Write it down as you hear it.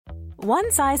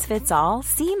One size fits all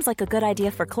seems like a good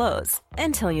idea for clothes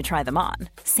until you try them on.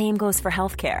 Same goes for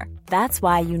healthcare. That's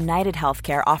why United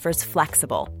Healthcare offers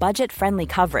flexible, budget-friendly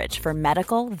coverage for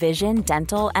medical, vision,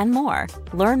 dental, and more.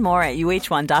 Learn more at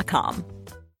uh1.com.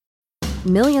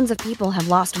 Millions of people have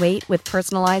lost weight with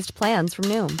personalized plans from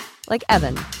Noom. Like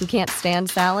Evan, who can't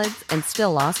stand salads and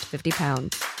still lost 50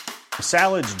 pounds.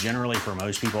 Salads generally for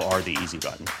most people are the easy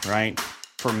button, right?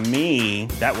 For me,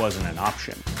 that wasn't an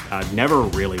option. I never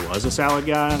really was a salad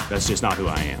guy. That's just not who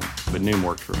I am. But Noom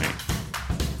worked for me.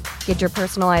 Get your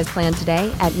personalized plan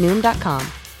today at Noom.com.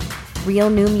 Real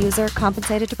Noom user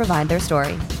compensated to provide their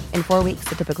story. In 4 weeks,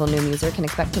 the typical Noom user can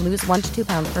expect to lose 1 to 2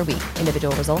 pounds per week.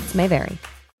 Individual results may vary.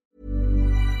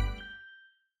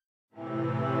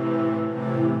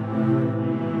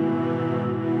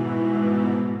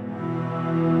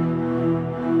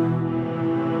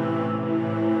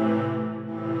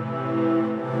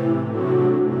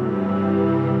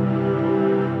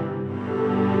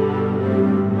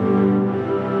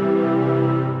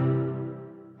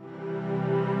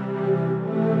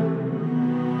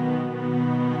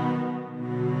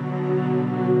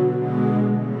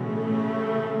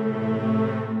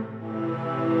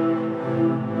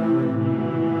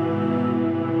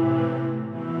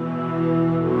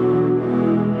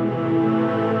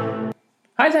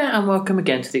 Hi there and welcome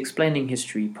again to the Explaining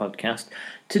History podcast.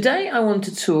 Today I want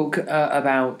to talk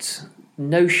about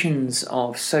notions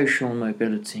of social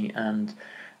mobility and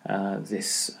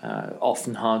this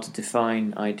often hard to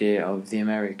define idea of the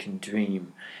American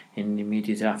dream in the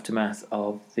immediate aftermath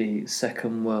of the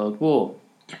Second World War.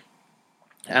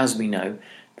 As we know,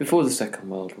 before the Second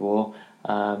World War,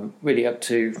 really up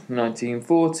to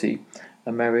 1940,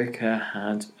 America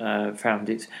had found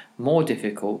it more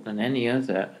difficult than any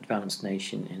other advanced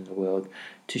nation in the world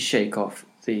to shake off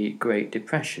the Great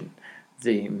Depression.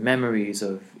 The memories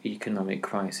of economic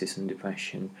crisis and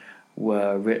depression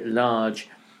were writ large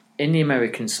in the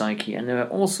American psyche, and there were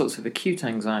all sorts of acute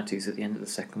anxieties at the end of the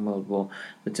Second World War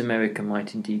that America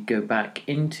might indeed go back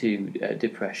into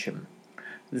depression.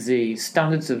 The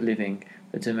standards of living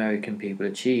that American people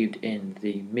achieved in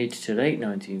the mid to late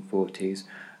 1940s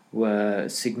were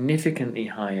significantly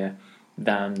higher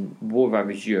than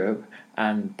war-ravaged Europe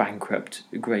and bankrupt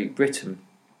Great Britain.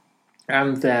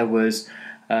 And there was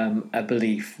a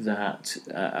belief that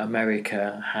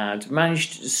America had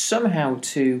managed somehow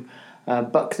to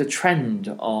buck the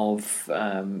trend of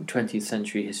 20th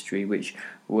century history, which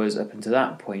was up until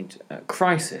that point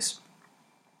crisis.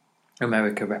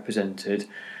 America represented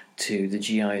to the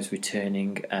GIs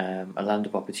returning a land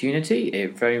of opportunity.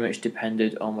 It very much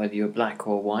depended on whether you're black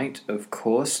or white, of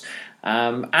course.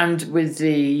 And with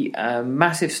the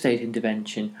massive state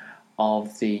intervention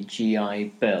of the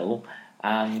GI Bill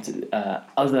and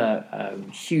other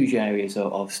huge areas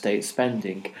of state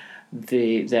spending,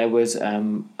 there was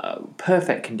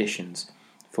perfect conditions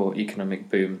for economic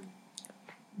boom.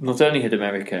 Not only had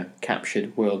America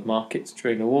captured world markets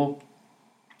during the war,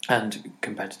 and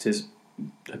competitors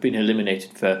have been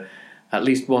eliminated for at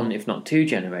least one, if not two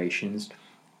generations,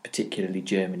 particularly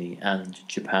Germany and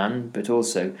Japan, but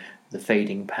also the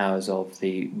fading powers of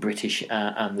the British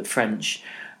and the French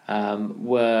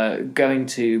were going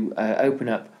to open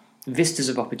up vistas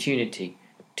of opportunity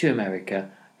to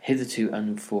America hitherto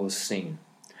unforeseen.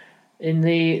 In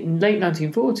the late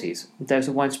 1940s, there was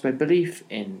a widespread belief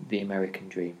in the American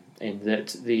dream, in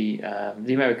that the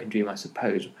American dream, I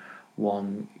suppose,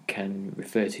 one can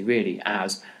refer to really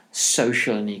as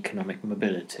social and economic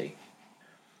mobility.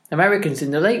 Americans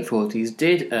in the late 40s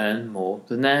did earn more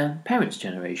than their parents'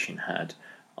 generation had,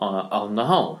 on the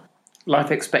whole.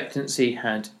 Life expectancy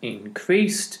had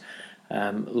increased,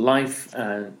 life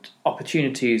and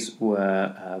opportunities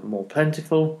were more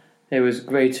plentiful, there was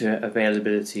greater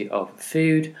availability of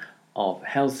food, of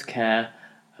healthcare,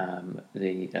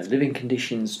 the living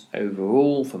conditions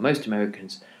overall for most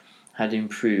Americans had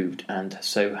improved, and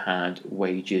so had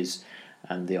wages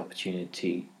and the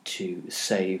opportunity to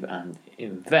save and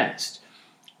invest.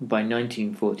 By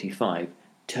 1945,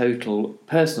 total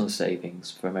personal savings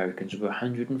for Americans were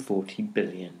 $140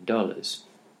 billion.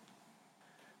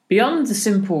 Beyond the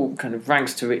simple kind of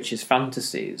rags to riches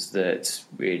fantasies that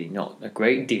really not a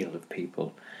great deal of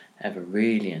people ever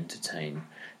really entertain,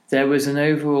 there was an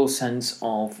overall sense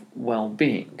of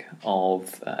well-being,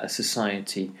 of a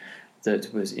society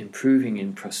that was improving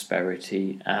in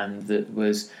prosperity and that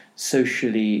was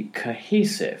socially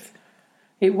cohesive.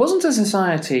 It wasn't a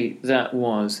society that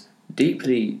was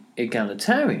deeply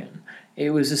egalitarian. It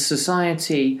was a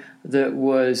society that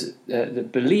was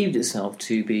that believed itself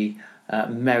to be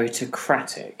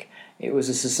meritocratic. It was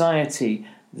a society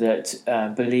that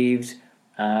believed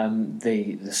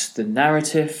the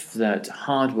narrative that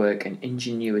hard work and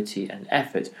ingenuity and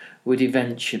effort would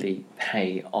eventually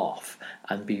pay off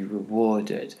and be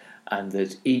rewarded, and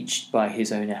that each by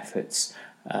his own efforts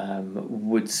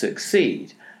would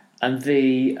succeed. And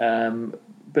the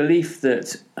belief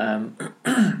that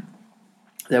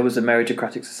there was a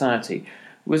meritocratic society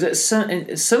was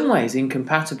in some ways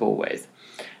incompatible with,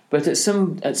 but at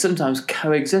sometimes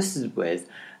coexisted with,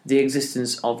 the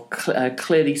existence of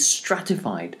clearly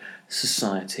stratified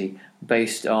society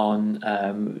based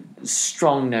on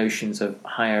strong notions of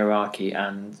hierarchy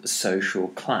and social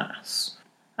class.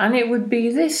 And it would be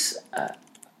this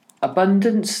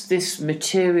abundance, this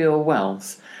material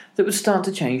wealth, that would start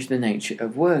to change the nature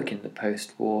of work in the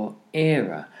post-war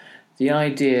era. The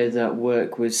idea that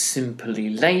work was simply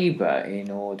labour in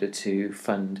order to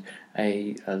fund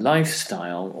a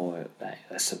lifestyle or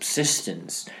a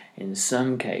subsistence in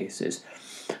some cases,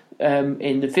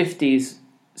 in the 50s,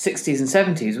 60s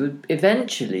and 70s would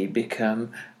eventually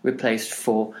become replaced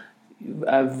for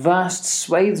vast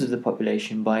swathes of the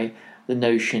population by the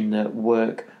notion that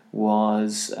work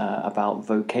was about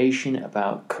vocation,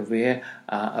 about career,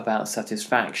 about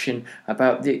satisfaction,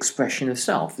 about the expression of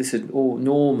self. This had all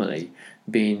normally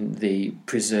been the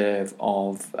preserve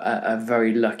of a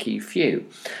very lucky few.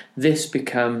 This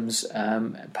becomes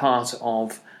part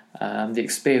of the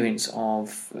experience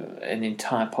of an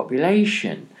entire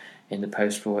population in the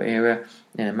post-war era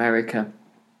in America,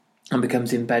 and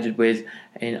becomes embedded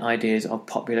in ideas of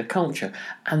popular culture.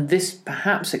 And this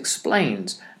perhaps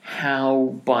explains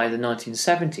how by the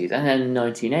 1970s and then the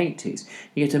 1980s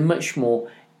you get a much more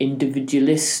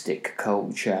individualistic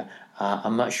culture, a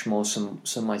much more, some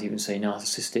might even say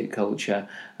narcissistic culture,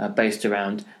 based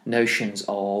around notions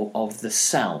of the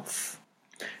self.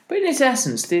 But in its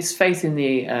essence, this faith in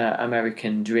the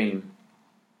American dream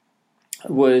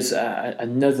was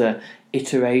another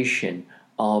iteration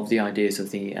of the ideas of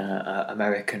the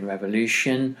American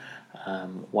Revolution,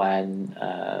 when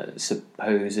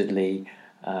supposedly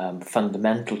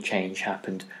fundamental change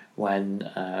happened when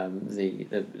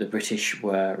the British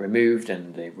were removed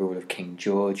and the rule of King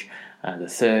George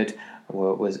III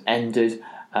was ended.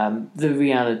 The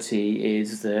reality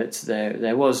is that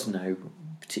there was no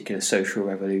particular social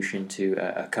revolution to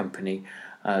accompany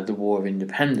the War of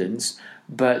Independence,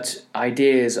 but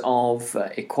ideas of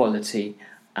equality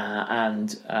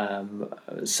and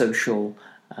social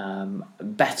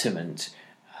betterment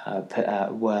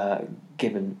were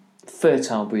given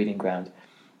fertile breeding ground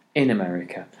in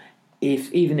America,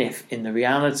 even if in the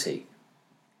reality,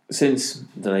 since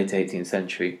the late 18th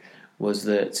century, was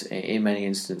that in many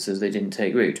instances they didn't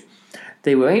take root.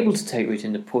 They were able to take root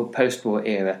in the post-war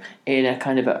era in a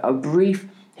kind of a brief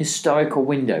historical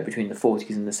window between the 40s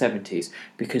and the 70s,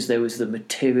 because there was the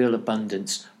material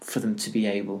abundance for them to be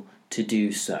able to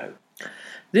do so.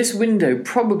 This window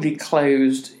probably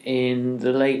closed in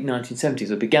the late 1970s,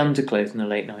 or began to close in the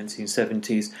late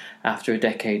 1970s, after a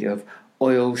decade of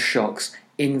oil shocks,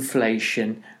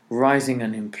 inflation, rising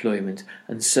unemployment,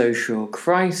 and social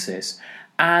crisis.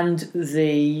 And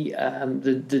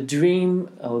the dream,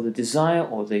 or the desire,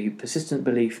 or the persistent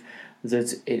belief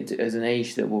that it is an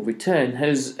age that will return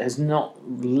has not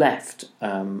left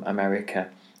America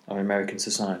or American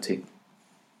society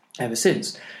ever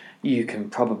since. You can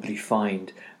probably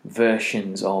find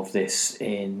versions of this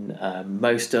in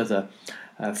most other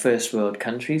first world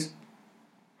countries.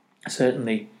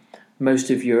 Certainly,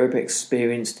 most of Europe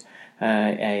experienced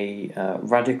a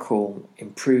radical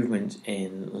improvement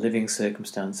in living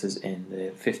circumstances in the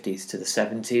 50s to the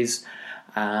 70s,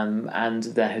 and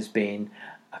there has been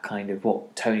a kind of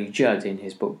what Tony Judd in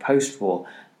his book Post-War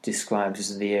describes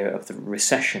as the era of the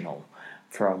recessional,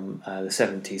 from the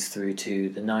 70s through to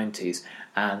the 90s,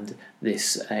 and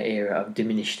this era of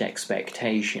diminished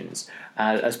expectations.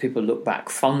 As people look back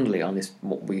fondly on this,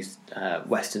 what we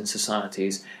Western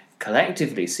societies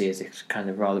collectively see as a kind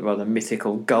of rather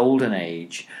mythical golden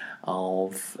age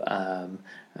of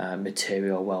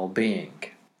material well-being.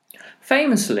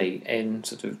 Famously, in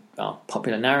sort of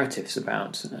popular narratives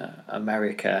about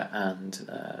America and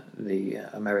the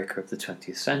America of the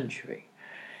 20th century,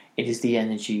 it is the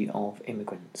energy of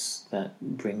immigrants that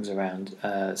brings around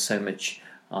so much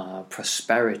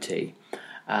prosperity.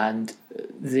 And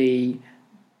the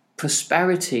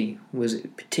prosperity was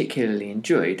particularly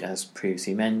enjoyed, as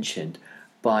previously mentioned,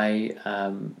 by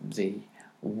the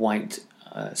white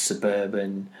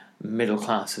suburban middle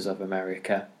classes of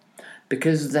America,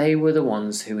 because they were the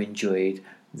ones who enjoyed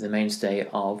the mainstay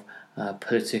of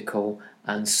political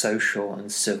and social and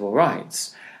civil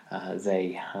rights.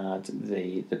 They had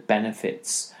the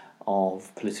benefits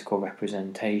of political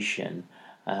representation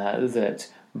that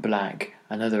black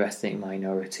and other ethnic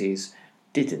minorities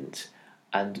didn't.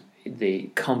 And the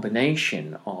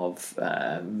combination of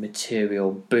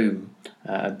material boom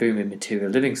in material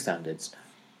living standards,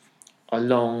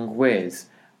 along with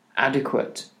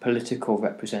adequate political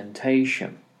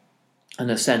representation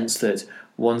and a sense that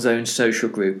one's own social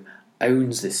group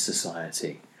owns this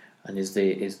society and is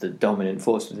the dominant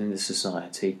force within the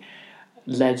society,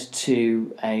 led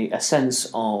to a sense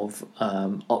of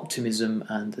optimism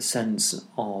and a sense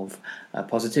of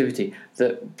positivity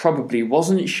that probably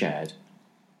wasn't shared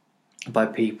by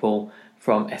people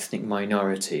from ethnic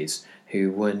minorities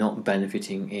who were not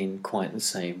benefiting in quite the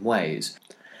same ways.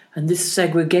 And this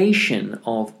segregation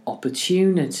of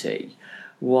opportunity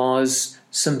was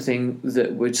something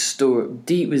that would store up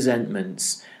deep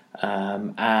resentments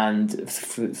and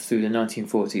through the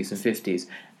 1940s and 50s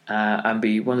and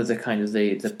be one of the kind of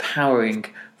the powering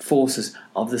forces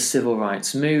of the civil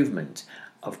rights movement.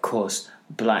 Of course,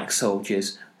 black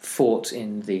soldiers fought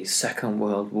in the Second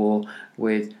World War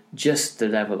with just the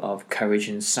level of courage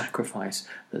and sacrifice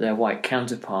that their white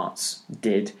counterparts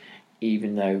did,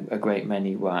 even though a great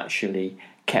many were actually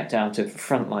kept out of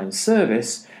frontline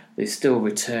service. They still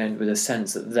returned with a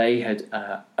sense that they had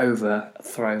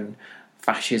overthrown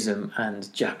fascism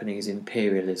and Japanese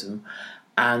imperialism,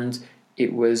 and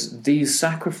it was these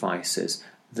sacrifices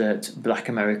that black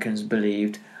Americans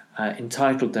believed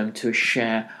entitled them to a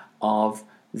share of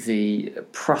the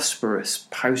prosperous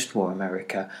post-war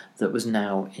America that was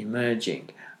now emerging.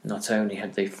 Not only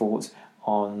had they fought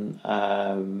on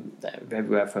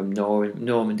everywhere from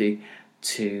Normandy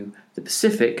to the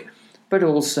Pacific, but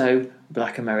also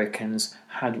black Americans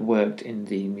had worked in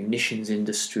the munitions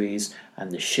industries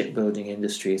and the shipbuilding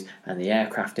industries and the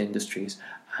aircraft industries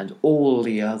and all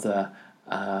the other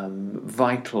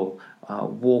vital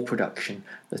war production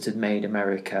that had made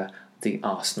America the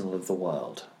arsenal of the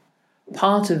world.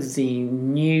 Part of the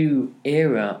new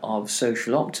era of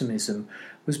social optimism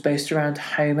was based around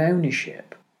home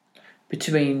ownership.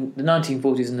 Between the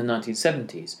 1940s and the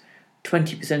 1970s,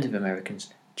 20% of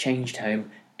Americans changed home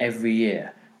every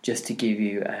year, just to give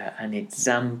you an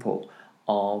example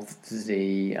of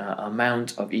the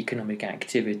amount of economic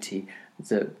activity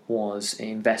that was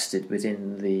invested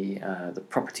within the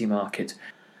property market.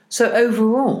 So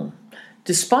overall,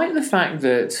 despite the fact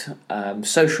that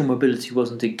social mobility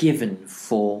wasn't a given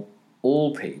for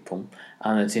all people,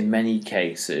 and that in many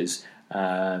cases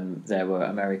there were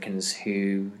Americans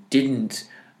who didn't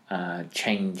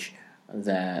change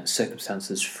their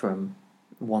circumstances from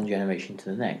one generation to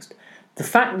the next, the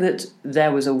fact that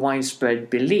there was a widespread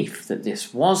belief that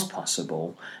this was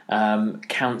possible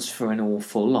counts for an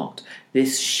awful lot.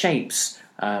 This shapes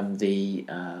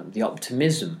the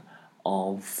optimism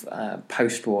of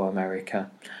post-war America,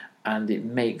 and it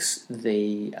makes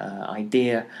the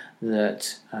idea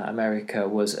that America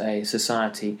was a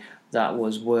society that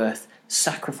was worth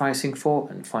sacrificing for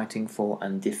and fighting for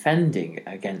and defending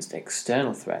against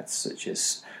external threats such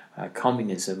as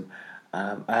communism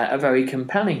a very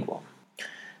compelling one.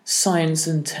 Science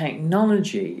and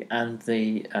technology and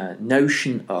the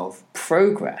notion of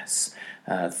progress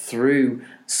through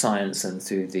science and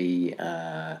through the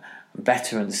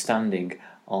better understanding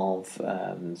of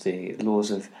the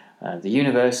laws of the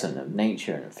universe and of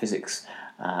nature and of physics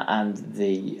and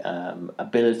the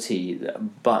ability,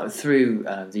 but through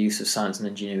the use of science and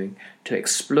engineering, to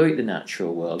exploit the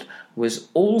natural world was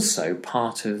also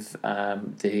part of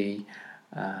the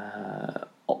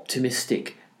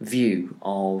optimistic view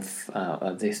of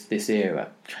this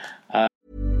era.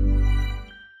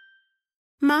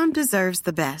 Mom deserves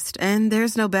the best, and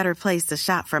there's no better place to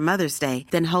shop for Mother's Day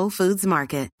than Whole Foods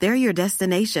Market. They're your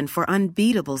destination for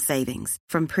unbeatable savings,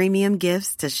 from premium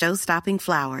gifts to show-stopping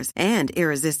flowers and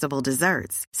irresistible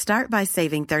desserts. Start by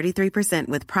saving 33%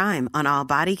 with Prime on all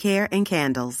body care and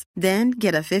candles. Then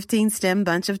get a 15-stem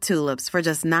bunch of tulips for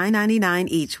just $9.99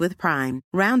 each with Prime.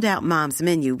 Round out Mom's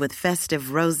menu with festive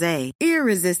rosé,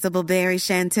 irresistible berry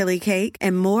chantilly cake,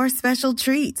 and more special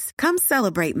treats. Come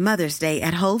celebrate Mother's Day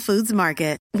at Whole Foods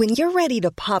Market. When you're ready to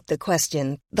pop the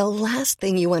question, the last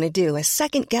thing you want to do is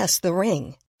second-guess the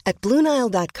ring. At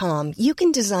BlueNile.com, you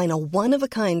can design a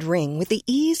one-of-a-kind ring with the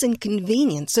ease and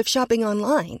convenience of shopping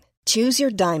online. Choose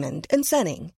your diamond and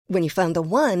setting. When you find the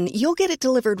one, you'll get it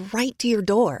delivered right to your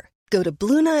door. Go to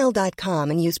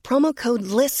BlueNile.com and use promo code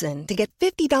LISTEN to get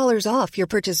 $50 off your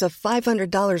purchase of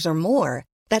 $500 or more.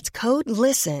 That's code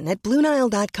LISTEN at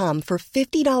BlueNile.com for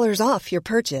 $50 off your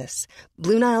purchase.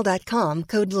 BlueNile.com,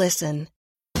 code LISTEN.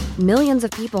 Millions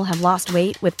of people have lost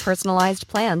weight with personalized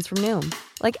plans from Noom.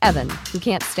 Like Evan, who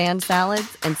can't stand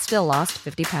salads and still lost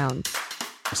 50 pounds.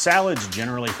 Salads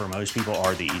generally for most people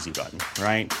are the easy button,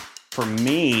 right? For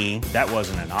me, that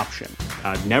wasn't an option.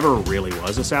 I never really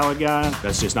was a salad guy.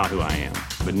 That's just not who I am.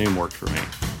 But Noom worked for me.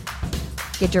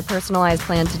 Get your personalized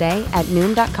plan today at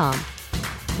Noom.com.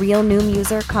 Real Noom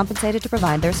user compensated to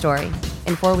provide their story.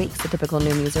 In 4 weeks, the typical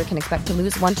Noom user can expect to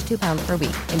lose 1 to 2 pounds per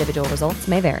week. Individual results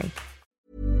may vary.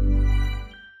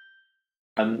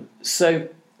 So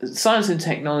science and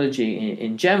technology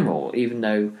in general, even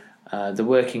though the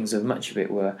workings of much of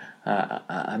it were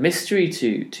a mystery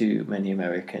to many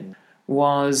Americans,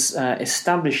 was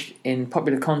established in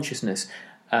popular consciousness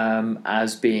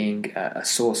as being a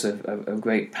source of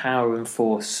great power and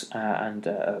force and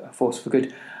a force for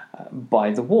good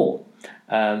by the war.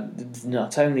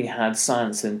 Not only had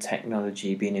science and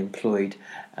technology been employed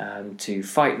to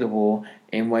fight the war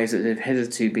in ways that had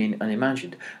hitherto been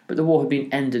unimagined, but the war had been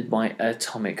ended by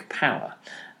atomic power.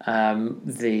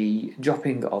 The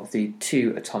dropping of the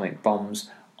 2 atomic bombs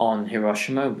on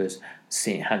Hiroshima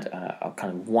had a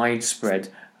kind of widespread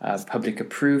public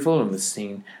approval and was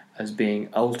seen as being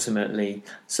ultimately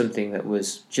something that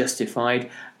was justified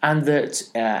and that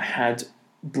had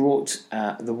brought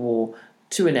the war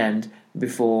to an end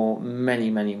before many,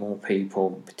 many more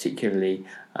people, particularly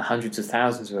hundreds of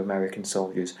thousands of American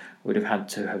soldiers, would have had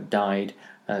to have died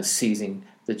seizing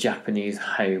the Japanese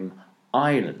home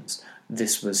islands.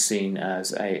 This was seen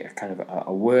as a kind of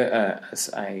as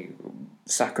a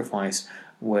sacrifice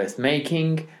worth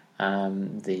making.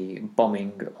 The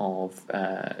bombing of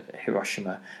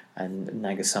Hiroshima and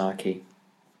Nagasaki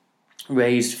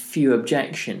raised few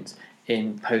objections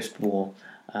in post-war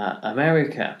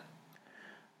America.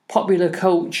 Popular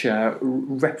culture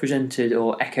represented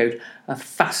or echoed a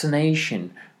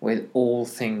fascination with all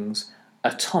things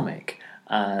atomic.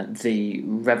 The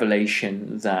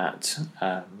revelation that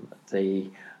the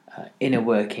inner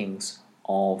workings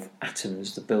of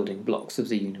atoms, the building blocks of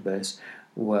the universe,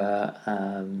 were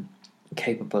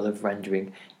capable of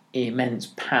rendering immense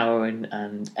power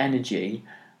and energy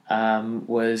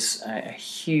was a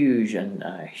huge and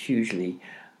hugely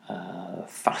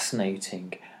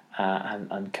fascinating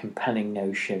and compelling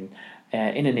notion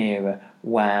in an era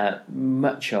where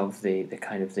much of the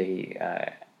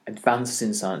advances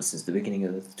in science since the beginning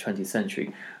of the 20th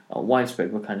century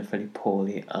widespread were kind of fairly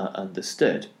poorly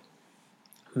understood.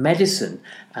 Medicine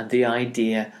and the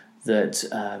idea that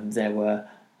there were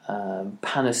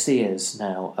panaceas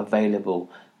now available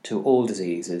to all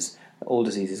diseases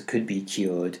could be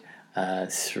cured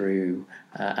through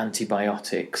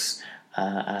antibiotics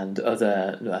and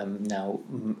other now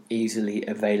easily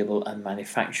available and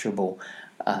manufacturable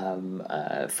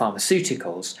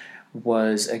pharmaceuticals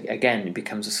was, again, it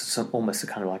becomes almost a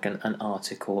kind of like an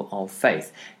article of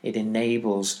faith. It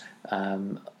enables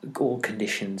all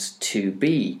conditions to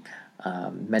be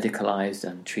medicalized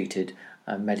and treated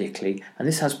medically, and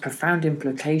this has profound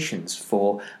implications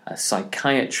for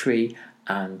psychiatry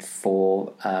and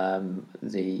for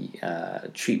the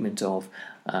treatment of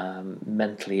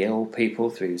mentally ill people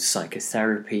through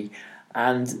psychotherapy,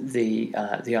 and the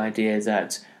idea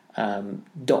that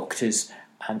doctors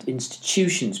and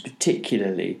institutions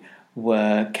particularly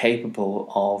were capable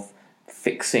of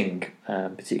fixing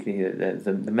particularly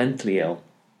the mentally ill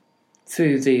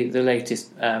through the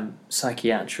latest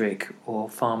psychiatric or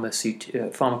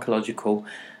pharmacological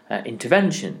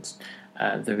interventions.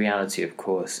 The reality, of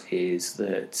course, is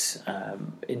that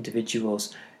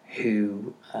individuals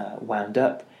who wound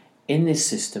up in this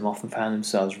system often found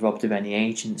themselves robbed of any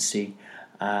agency,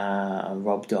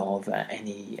 robbed of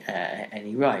any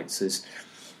rights, as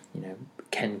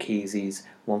Ken Kesey's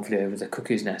One Flew Over the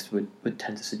Cuckoo's Nest would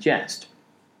tend to suggest.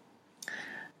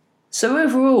 So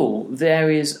overall, there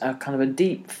is a kind of a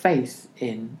deep faith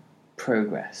in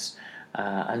progress,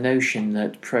 a notion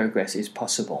that progress is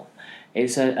possible.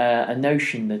 It's a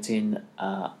notion that in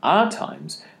our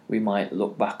times we might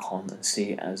look back on and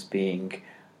see as being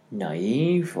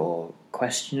naive or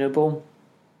questionable,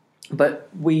 but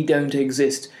we don't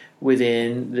exist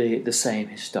within the same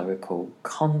historical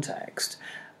context,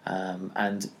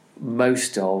 and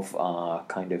most of our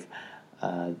kind of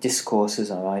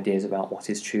discourses, our ideas about what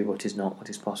is true, what is not, what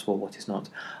is possible, what is not,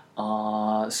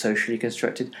 are socially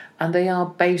constructed, and they are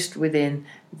based within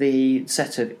the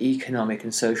set of economic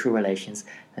and social relations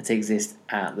that exist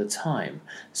at the time.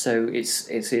 So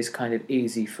it's kind of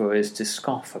easy for us to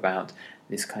scoff about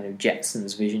this kind of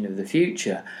Jetsons vision of the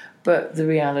future, but the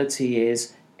reality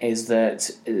is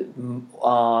that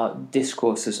our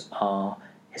discourses are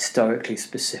historically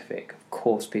specific. Of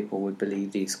course, people would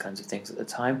believe these kinds of things at the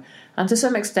time, and to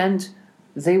some extent,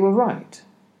 they were right,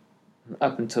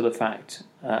 up until the point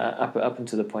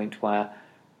where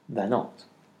they're not.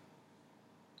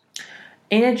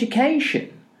 In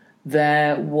education,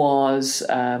 there was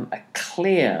a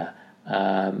clear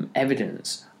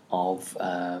evidence of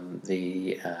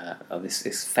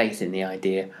this faith in the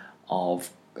idea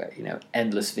of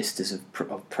endless vistas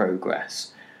of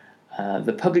progress.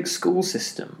 The public school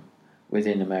system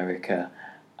within America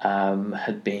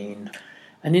had been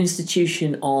an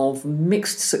institution of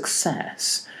mixed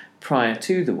success prior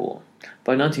to the war.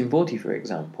 By 1940, for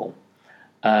example,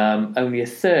 only a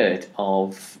third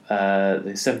of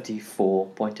the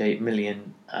 74.8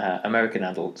 million American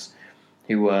adults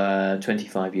who were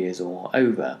 25 years or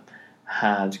over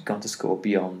had gone to school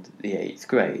beyond the 8th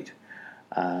grade.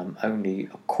 Only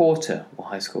a quarter were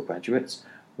high school graduates.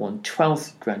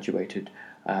 1/12 graduated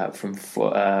from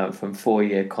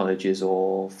 4-year colleges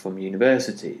or from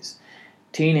universities.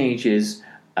 Teenagers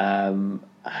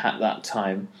at that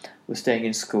time were staying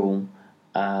in school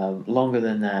longer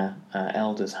than their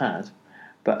elders had,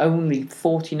 but only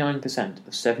 49%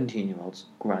 of 17-year-olds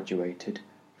graduated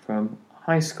from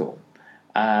high school.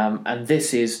 And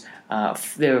this is,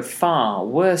 there are far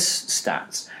worse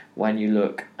stats when you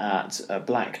look at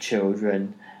black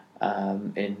children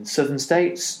in southern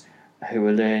states who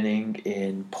are learning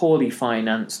in poorly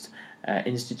financed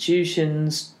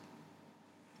institutions,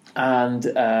 and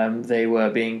they were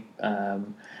being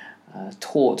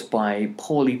taught by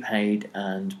poorly paid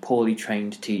and poorly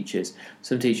trained teachers,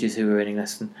 some teachers who were earning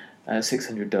less than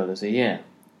 $600 a year.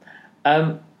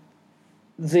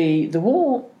 The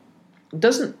war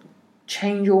doesn't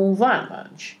change all that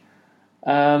much.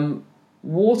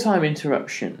 Wartime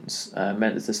interruptions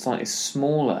meant that a slightly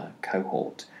smaller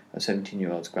cohort of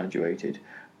 17-year-olds graduated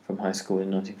from high school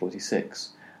in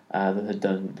 1946 than had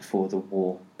done before the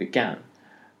war began.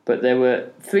 But there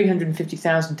were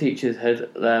 350,000 teachers had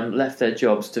left their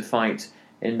jobs to fight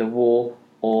in the war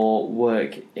or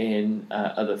work in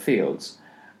other fields.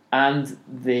 And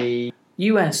the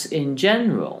US in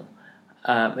general,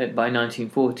 by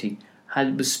 1940,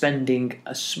 was spending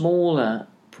a smaller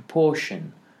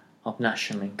proportion of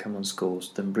national income on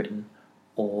schools than Britain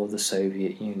or the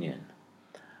Soviet Union.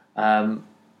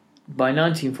 By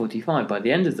 1945, by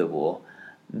the end of the war,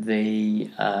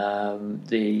 the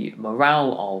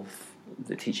morale of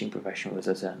the teaching profession was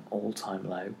at an all-time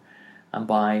low, and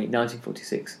by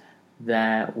 1946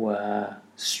 there were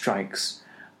strikes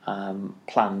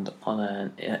planned on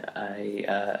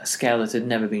a scale that had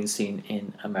never been seen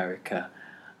in America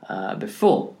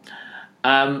before.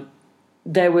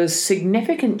 There were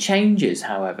significant changes,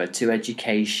 however, to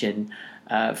education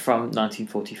from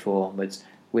 1944 onwards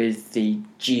with the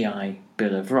GI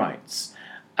Bill of Rights.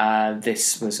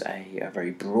 This was a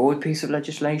very broad piece of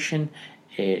legislation.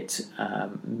 It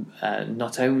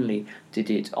not only did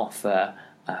it offer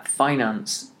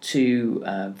finance to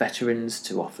veterans,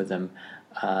 to offer them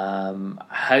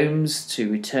homes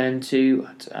to return to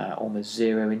at almost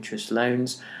zero interest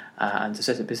loans, and to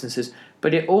set up businesses,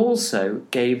 but it also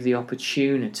gave the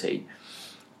opportunity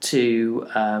to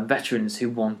veterans who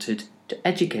wanted to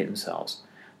educate themselves.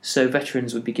 So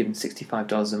veterans would be given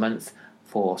 $65 a month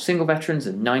for single veterans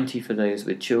and $90 for those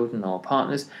with children or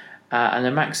partners, and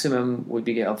a maximum would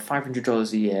be of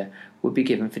 $500 a year would be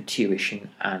given for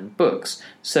tuition and books.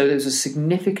 So there was a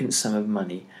significant sum of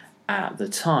money at the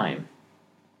time.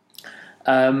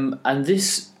 And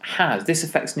this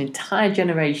affects an entire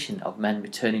generation of men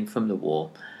returning from the war,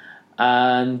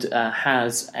 and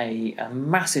has a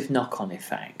massive knock-on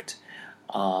effect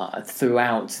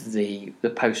throughout the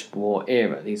post-war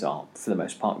era. These are, for the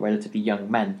most part, relatively young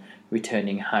men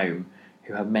returning home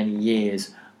who have many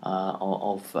years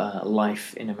of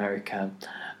life in America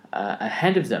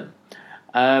ahead of them.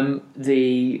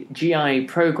 The GI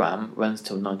program runs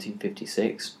till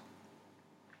 1956.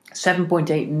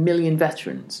 7.8 million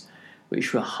veterans,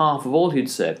 which were half of all who'd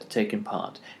served, had taken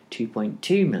part.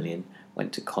 2.2 million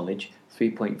went to college,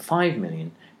 3.5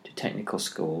 million to technical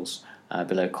schools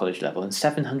below college level, and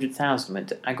 700,000 went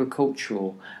to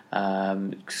agricultural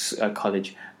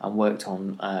college and worked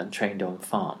on, trained on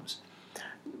farms.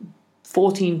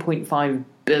 $14.5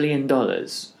 billion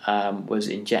was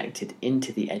injected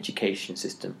into the education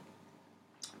system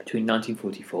between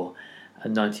 1944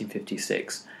 and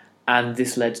 1956, and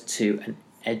this led to an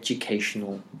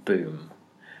educational boom.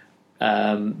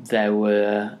 There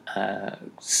were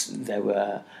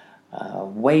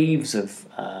waves of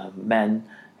men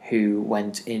who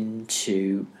went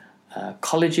into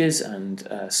colleges and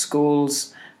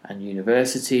schools and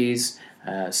universities.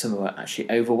 Some were actually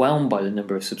overwhelmed by the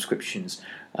number of subscriptions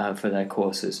for their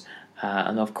courses.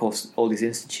 And of course, all these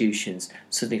institutions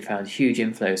suddenly found huge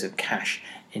inflows of cash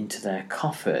into their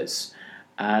coffers.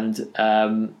 And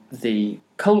the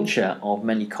culture of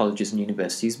many colleges and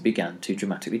universities began to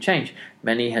dramatically change.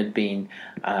 Many had been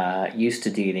used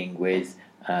to dealing with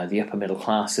the upper middle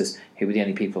classes, who were the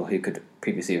only people who could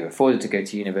previously have afforded to go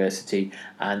to university,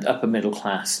 and upper middle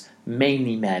class,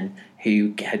 mainly men,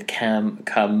 who had come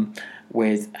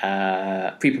with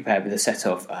pre-prepared with a set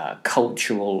of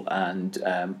cultural and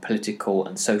political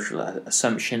and social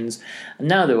assumptions. And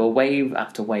now there were wave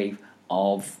after wave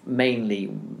of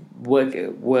mainly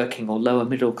working or lower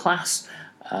middle class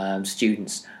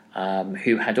students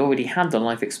who had already had the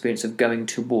life experience of going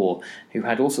to war, who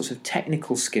had all sorts of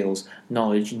technical skills,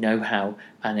 knowledge, know-how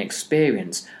and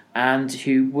experience, and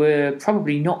who were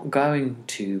probably not going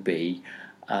to be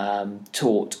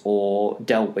taught or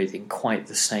dealt with in quite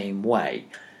the same way.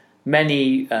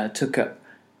 Many took up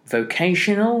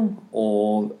vocational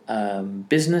or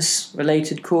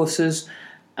business-related courses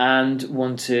and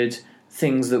wanted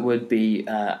things that would be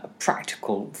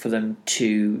practical for them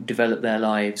to develop their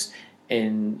lives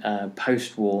in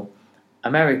post-war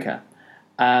America.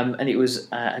 And it was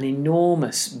an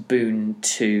enormous boon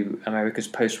to America's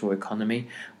post-war economy,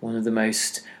 one of the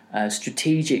most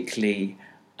strategically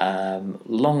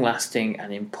long-lasting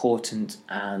and important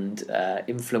and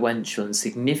influential and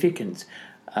significant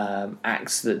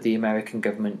acts that the American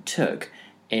government took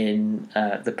in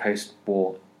the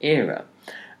post-war era.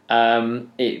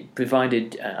 It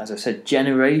provided, as I said,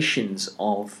 generations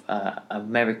of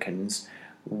Americans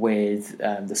with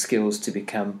the skills to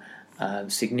become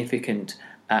significant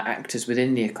actors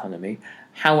within the economy.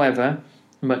 However,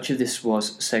 much of this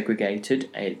was segregated.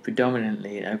 It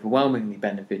predominantly and overwhelmingly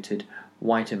benefited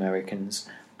white Americans,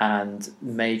 and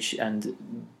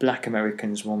black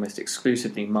Americans were almost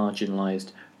exclusively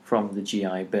marginalised from the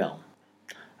GI Bill.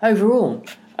 Overall,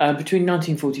 between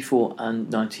 1944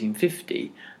 and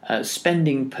 1950,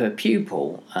 spending per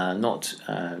pupil, not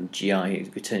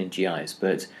returning GIs,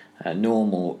 but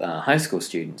normal high school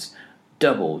students,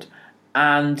 doubled,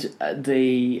 and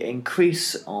the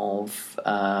increase of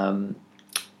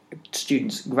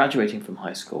students graduating from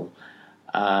high school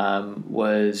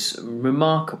was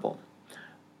remarkable.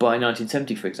 By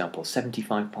 1970, for example,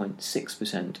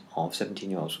 75.6% of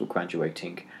 17-year-olds were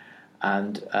graduating,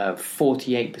 and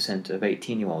 48% of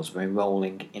 18-year-olds were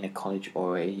enrolling in a college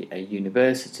or a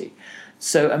university.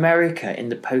 So America, in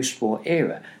the post-war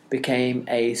era, became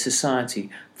a society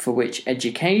for which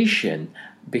education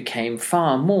became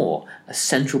far more a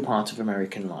central part of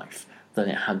American life than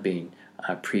it had been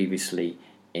previously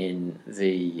in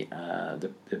the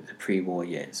pre-war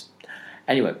years.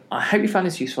 Anyway, I hope you found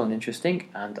this useful and interesting,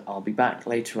 and I'll be back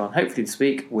later on, hopefully this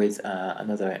week, with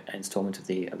another instalment of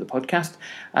the podcast.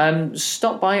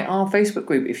 Stop by our Facebook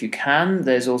group if you can.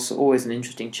 There's also always an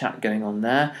interesting chat going on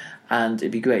there, and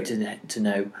it'd be great to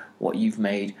know what you've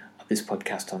made of this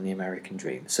podcast on the American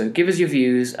Dream. So give us your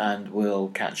views, and we'll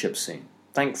catch up soon.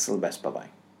 Thanks, all the best, bye-bye.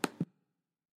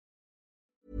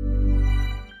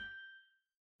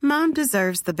 Mom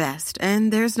deserves the best,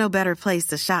 and there's no better place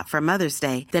to shop for Mother's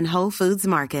Day than Whole Foods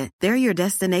Market. They're your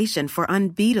destination for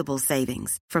unbeatable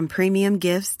savings, from premium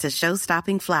gifts to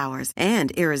show-stopping flowers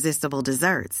and irresistible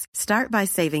desserts. Start by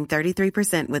saving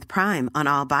 33% with Prime on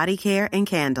all body care and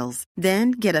candles.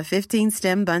 Then get a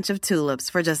 15-stem bunch of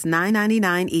tulips for just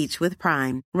 $9.99 each with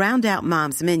Prime. Round out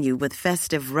Mom's menu with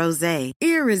festive rosé,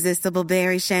 irresistible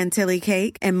berry chantilly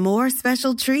cake, and more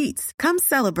special treats. Come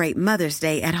celebrate Mother's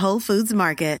Day at Whole Foods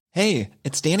Market. Hey,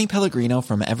 it's Danny Pellegrino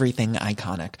from Everything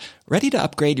Iconic. Ready to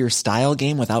upgrade your style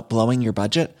game without blowing your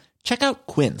budget? Check out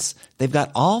Quince. They've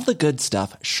got all the good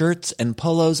stuff, shirts and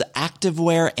polos,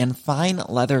 activewear, and fine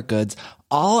leather goods,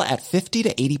 all at 50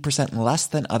 to 80% less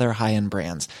than other high-end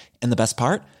brands. And the best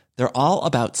part? They're all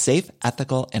about safe,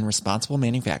 ethical, and responsible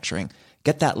manufacturing.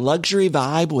 Get that luxury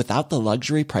vibe without the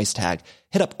luxury price tag.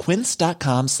 Hit up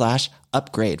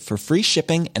quince.com/upgrade for free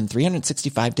shipping and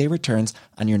 365-day returns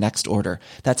on your next order.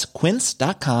 That's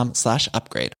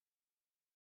quince.com/upgrade.